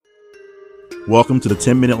Welcome to the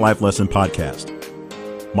 10-Minute Life Lesson Podcast.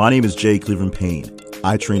 My name is Jay Cleveland Payne.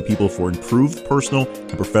 I train people for improved personal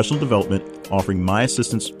and professional development, offering my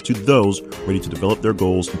assistance to those ready to develop their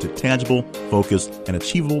goals into tangible, focused, and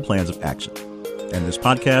achievable plans of action. And this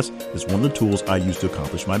podcast is one of the tools I use to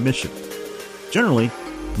accomplish my mission. Generally,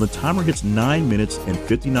 when the timer hits 9 minutes and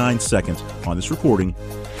 59 seconds on this recording,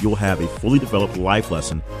 you'll have a fully developed life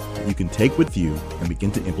lesson that you can take with you and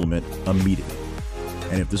begin to implement immediately.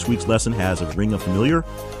 And if this week's lesson has a ring of familiar,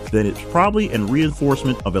 then it's probably a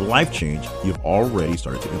reinforcement of a life change you've already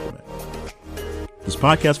started to implement. This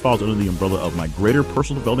podcast falls under the umbrella of my greater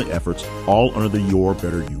personal development efforts, all under the Your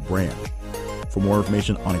Better You brand. For more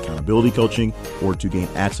information on accountability coaching or to gain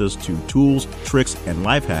access to tools, tricks, and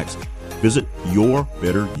life hacks, visit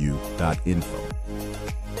yourbetteryou.info.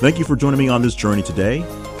 Thank you for joining me on this journey today.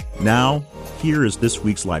 Now, here is this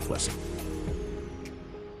week's life lesson.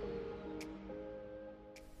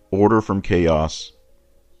 Order from chaos.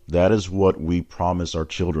 That is what we promise our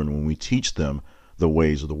children when we teach them the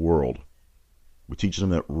ways of the world. We teach them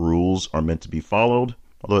that rules are meant to be followed,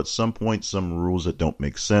 although at some point some rules that don't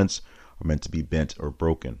make sense are meant to be bent or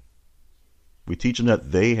broken. We teach them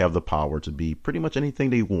that they have the power to be pretty much anything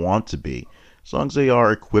they want to be, as long as they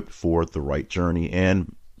are equipped for the right journey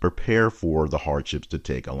and prepare for the hardships to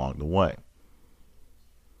take along the way.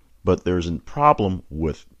 But there's a problem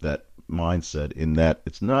with that mindset in that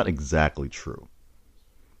it's not exactly true.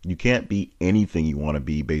 You can't be anything you want to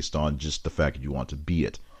be based on just the fact that you want to be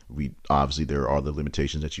it. Obviously there are the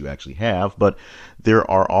limitations that you actually have, but there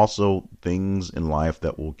are also things in life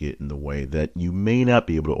that will get in the way that you may not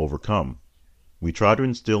be able to overcome. We try to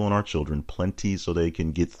instill in our children plenty so they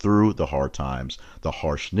can get through the hard times, the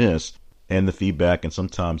harshness, and the feedback and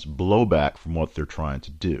sometimes blowback from what they're trying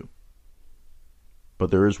to do. But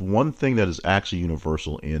there is one thing that is actually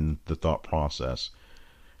universal in the thought process,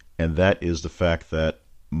 and that is the fact that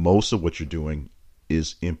most of what you're doing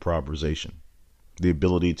is improvisation. The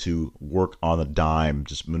ability to work on a dime,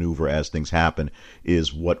 just maneuver as things happen,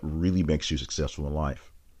 is what really makes you successful in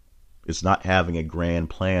life. It's not having a grand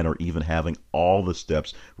plan or even having all the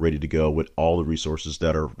steps ready to go with all the resources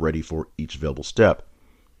that are ready for each available step.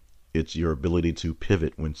 It's your ability to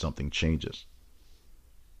pivot when something changes.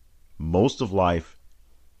 Most of life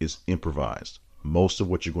is improvised. Most of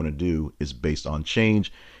what you're going to do is based on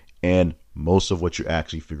change, and most of what you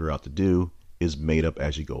actually figure out to do is made up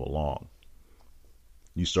as you go along.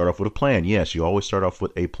 You start off with a plan. Yes, you always start off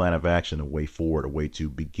with a plan of action, a way forward, a way to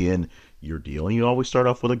begin your deal. And you always start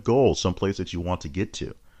off with a goal, someplace that you want to get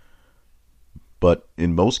to. But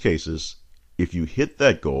in most cases, if you hit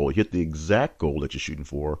that goal, hit the exact goal that you're shooting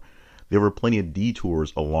for, there were plenty of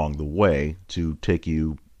detours along the way to take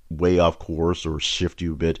you way off course or shift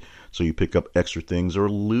you a bit so you pick up extra things or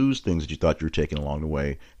lose things that you thought you were taking along the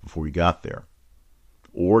way before you got there.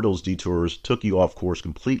 Or those detours took you off course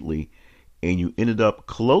completely and you ended up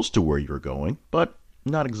close to where you were going, but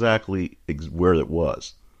not exactly where it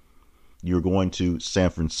was. You were going to San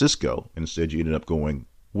Francisco, and instead you ended up going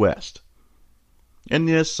west. And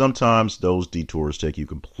yes, sometimes those detours take you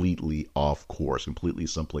completely off course, completely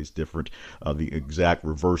someplace different, the exact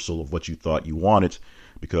reversal of what you thought you wanted,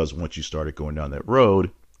 because once you started going down that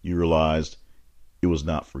road, you realized it was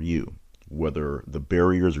not for you. Whether the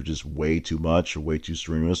barriers are just way too much or way too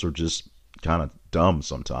strenuous or just kind of dumb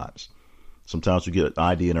sometimes. Sometimes we get an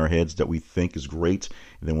idea in our heads that we think is great,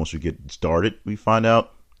 and then once we get started, we find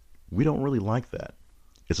out we don't really like that.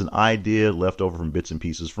 It's an idea left over from bits and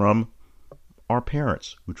pieces from our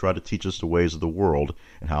parents who try to teach us the ways of the world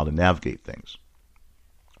and how to navigate things,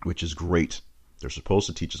 which is great. They're supposed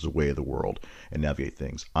to teach us the way of the world and navigate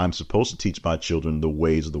things. I'm supposed to teach my children the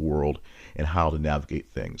ways of the world and how to navigate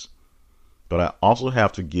things. But I also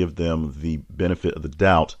have to give them the benefit of the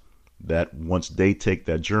doubt that once they take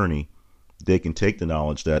that journey, they can take the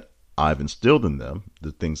knowledge that I've instilled in them,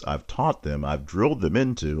 the things I've taught them, I've drilled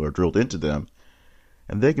into them,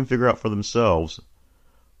 and they can figure out for themselves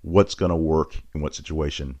what's going to work in what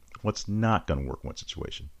situation, what's not going to work in what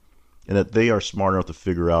situation. And that they are smart enough to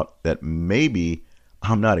figure out that maybe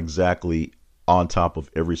I'm not exactly on top of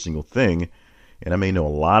every single thing, and I may know a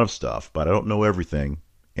lot of stuff, but I don't know everything.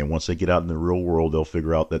 And once they get out in the real world, they'll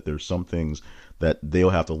figure out that there's some things that they'll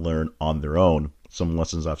have to learn on their own. Some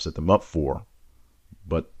lessons I've set them up for,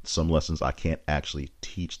 but some lessons I can't actually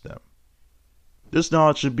teach them. This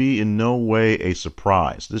knowledge should be in no way a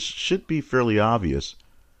surprise. This should be fairly obvious,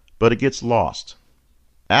 but it gets lost.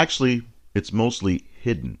 Actually, it's mostly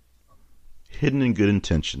hidden. Hidden in good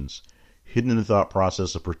intentions, hidden in the thought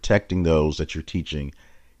process of protecting those that you're teaching,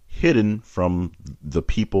 hidden from the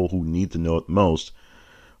people who need to know it most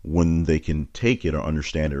when they can take it or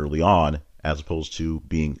understand it early on, as opposed to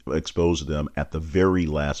being exposed to them at the very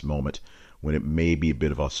last moment when it may be a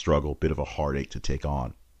bit of a struggle, a bit of a heartache to take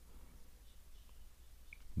on.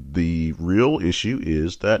 The real issue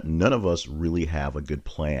is that none of us really have a good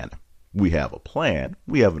plan. We have a plan,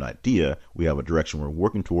 we have an idea, we have a direction we're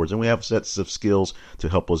working towards, and we have sets of skills to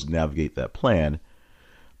help us navigate that plan.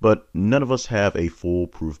 But none of us have a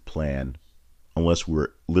foolproof plan unless we're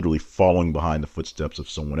literally following behind the footsteps of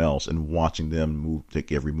someone else and watching them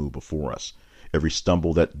take every move before us. Every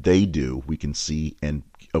stumble that they do, we can see and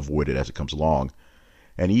avoid it as it comes along.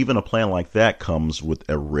 And even a plan like that comes with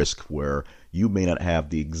a risk where you may not have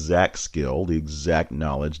the exact skill, the exact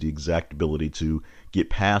knowledge, the exact ability to get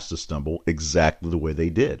past the stumble exactly the way they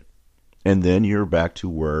did. And then you're back to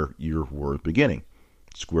where you were at the beginning,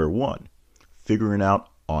 square one, figuring out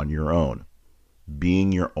on your own,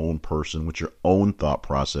 being your own person with your own thought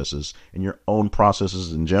processes and your own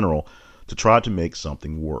processes in general to try to make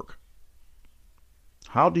something work.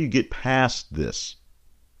 How do you get past this?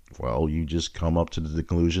 Well, you just come up to the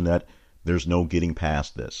conclusion that there's no getting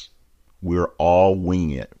past this. We're all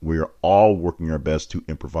winging it. We're all working our best to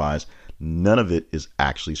improvise. None of it is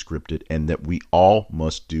actually scripted, and that we all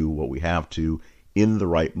must do what we have to in the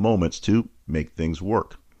right moments to make things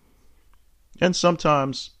work. And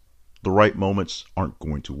sometimes the right moments aren't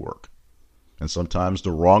going to work. And sometimes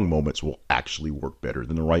the wrong moments will actually work better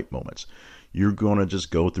than the right moments. You're going to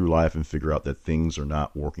just go through life and figure out that things are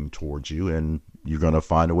not working towards you, and you're going to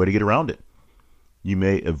find a way to get around it. You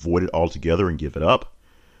may avoid it altogether and give it up.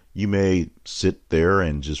 You may sit there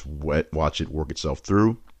and just watch it work itself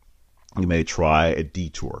through. You may try a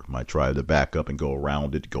detour. You might try to back up and go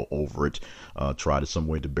around it, go over it, try to some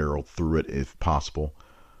way to barrel through it if possible.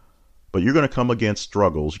 But you're going to come against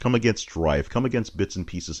struggles, come against strife, come against bits and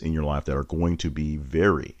pieces in your life that are going to be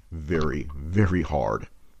very, very, very hard.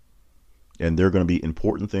 And there are going to be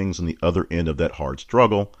important things on the other end of that hard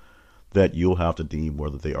struggle that you'll have to deem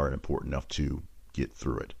whether they are important enough to get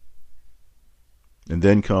through it. And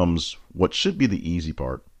then comes what should be the easy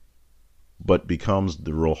part, but becomes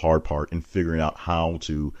the real hard part in figuring out how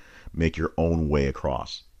to make your own way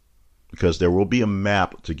across. Because there will be a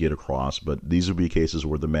map to get across, but these will be cases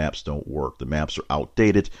where the maps don't work. The maps are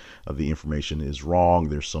outdated, the information is wrong,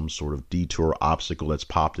 there's some sort of detour obstacle that's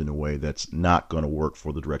popped in a way that's not going to work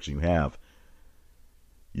for the direction you have.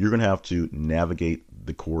 You're going to have to navigate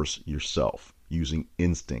the course yourself, using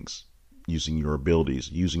instincts, using your abilities,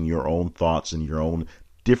 using your own thoughts and your own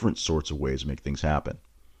different sorts of ways to make things happen.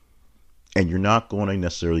 And you're not going to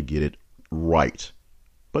necessarily get it right,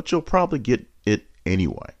 but you'll probably get it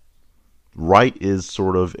anyway. Right is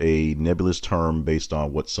sort of a nebulous term based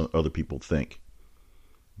on what some other people think.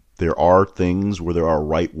 There are things where there are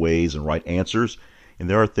right ways and right answers, and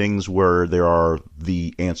there are things where there are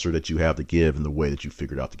the answer that you have to give and the way that you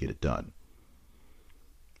figured out to get it done.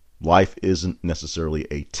 Life isn't necessarily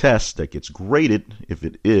a test that gets graded. If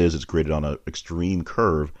it is, it's graded on an extreme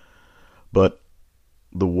curve. But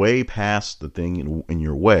the way past the thing in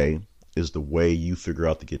your way is the way you figure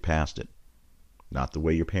out to get past it. Not the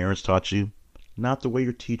way your parents taught you, not the way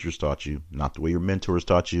your teachers taught you, not the way your mentors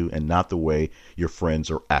taught you, and not the way your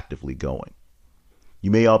friends are actively going.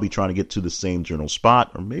 You may all be trying to get to the same general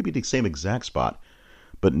spot, or maybe the same exact spot,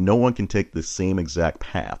 but no one can take the same exact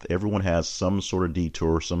path. Everyone has some sort of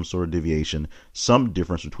detour, some sort of deviation, some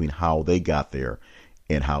difference between how they got there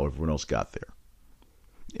and how everyone else got there.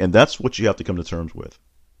 And that's what you have to come to terms with.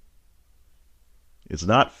 It's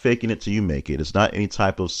not faking it till you make it. It's not any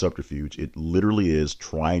type of subterfuge. It literally is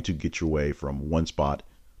trying to get your way from one spot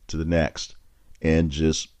to the next and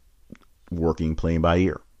just working plain by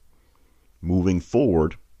ear. Moving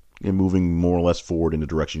forward and moving more or less forward in the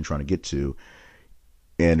direction you're trying to get to.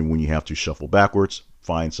 And when you have to shuffle backwards,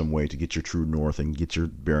 find some way to get your true north and get your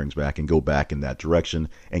bearings back and go back in that direction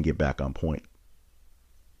and get back on point.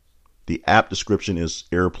 The app description is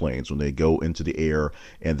airplanes when they go into the air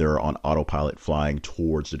and they're on autopilot flying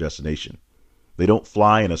towards their destination. They don't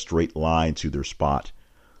fly in a straight line to their spot.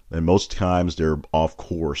 And most times they're off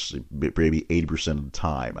course, maybe 80% of the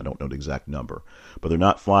time. I don't know the exact number. But they're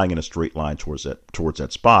not flying in a straight line towards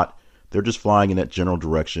that spot. They're just flying in that general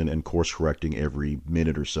direction and course correcting every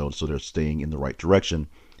minute or so they're staying in the right direction.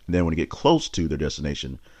 And then when they get close to their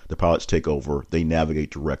destination, the pilots take over, they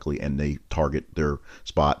navigate directly, and they target their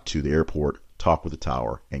spot to the airport, talk with the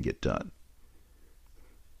tower, and get done.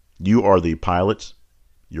 You are the pilot.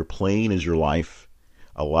 Your plane is your life.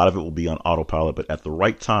 A lot of it will be on autopilot, but at the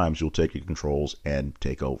right times, you'll take the controls and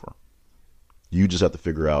take over. You just have to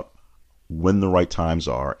figure out when the right times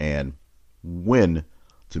are and when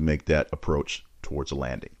to make that approach towards a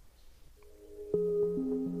landing.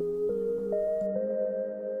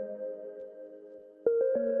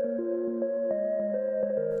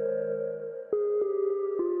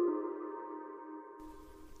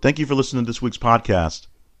 Thank you for listening to this week's podcast.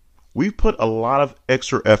 We've put a lot of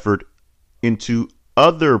extra effort into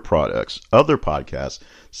other podcasts.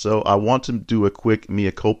 So I want to do a quick mea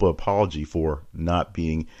culpa apology for not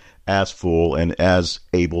being as full and as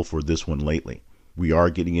able for this one lately. We are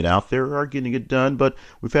getting it out there, are getting it done, but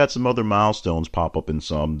we've had some other milestones pop up in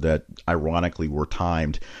some that ironically were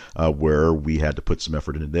timed where we had to put some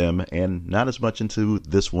effort into them and not as much into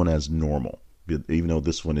this one as normal. Even though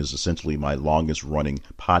this one is essentially my longest running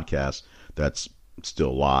podcast that's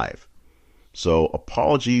still live. So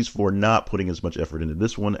apologies for not putting as much effort into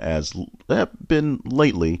this one as have been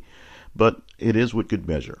lately, but it is with good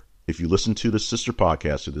measure. If you listen to the sister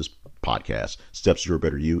podcast to this podcast, Steps to Your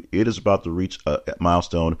Better You, it is about to reach a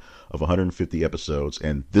milestone of 150 episodes,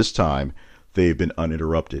 and this time they've been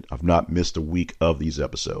uninterrupted. I've not missed a week of these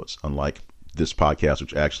episodes, unlike this podcast,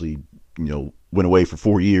 which actually, went away for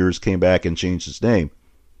 4 years, came back and changed its name.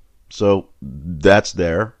 So that's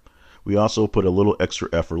there. We also put a little extra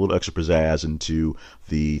effort, a little extra pizzazz into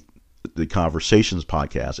the Conversations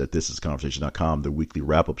podcast at thisisconversation.com, the weekly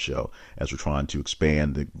wrap-up show, as we're trying to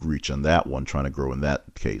expand the reach on that one, trying to grow in that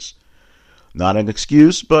case. Not an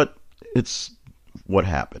excuse, but it's what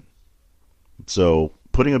happened. So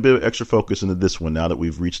putting a bit of extra focus into this one now that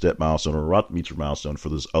we've reached that milestone, or about to reach a milestone for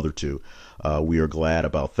those other two. We are glad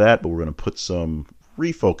about that, but we're going to put some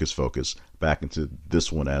focus back into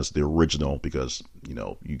this one as the original because, you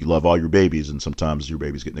love all your babies and sometimes your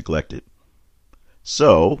babies get neglected.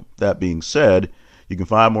 So, that being said, you can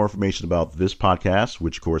find more information about this podcast,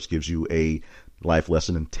 which of course gives you a life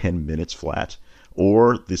lesson in 10 minutes flat,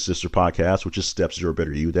 or the sister podcast, which is Steps to Your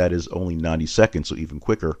Better You. That is only 90 seconds, so even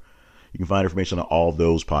quicker. You can find information on all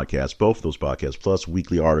those podcasts, both those podcasts, plus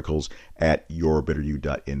weekly articles at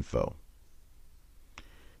yourbetteryou.info.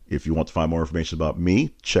 If you want to find more information about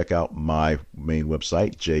me, check out my main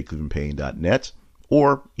website, jclevelandpayne.net,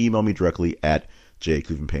 or email me directly at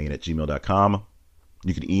jclevelandpayne@gmail.com.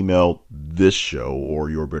 You can email this show or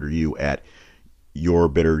Your Better You at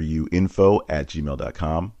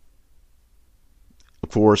yourbetteryouinfo@gmail.com. Of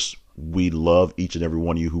course, we love each and every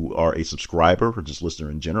one of you who are a subscriber or just listener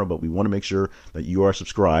in general, but we want to make sure that you are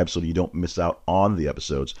subscribed so that you don't miss out on the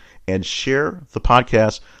episodes, and share the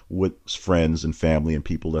podcast with friends and family and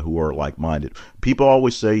people who are like-minded. People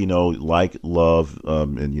always say, like, love,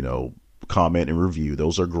 and, comment and review.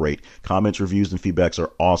 Those are great. Comments, reviews, and feedbacks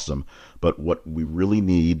are awesome. But what we really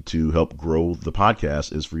need to help grow the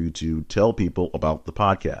podcast is for you to tell people about the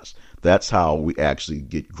podcast. That's how we actually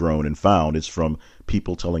get grown and found. It's from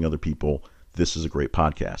people telling other people, this is a great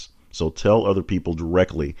podcast. So tell other people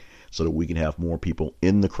directly so that we can have more people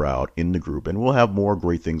in the crowd, in the group, and we'll have more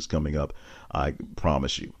great things coming up. I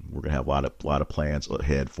promise you. We're going to have a lot of plans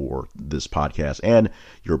ahead for this podcast and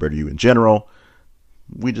Your Better You in general.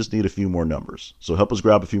 We just need a few more numbers. So help us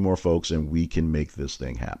grab a few more folks and we can make this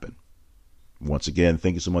thing happen. Once again,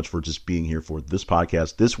 thank you so much for just being here for this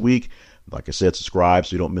podcast this week. Like I said, subscribe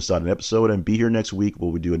so you don't miss out on an episode, and be here next week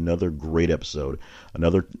where we do another great episode,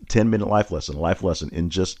 another 10-minute life lesson in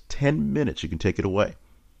just 10 minutes. You can take it away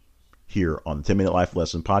here on the 10-Minute Life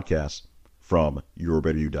Lesson podcast from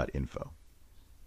yourbetteryou.info.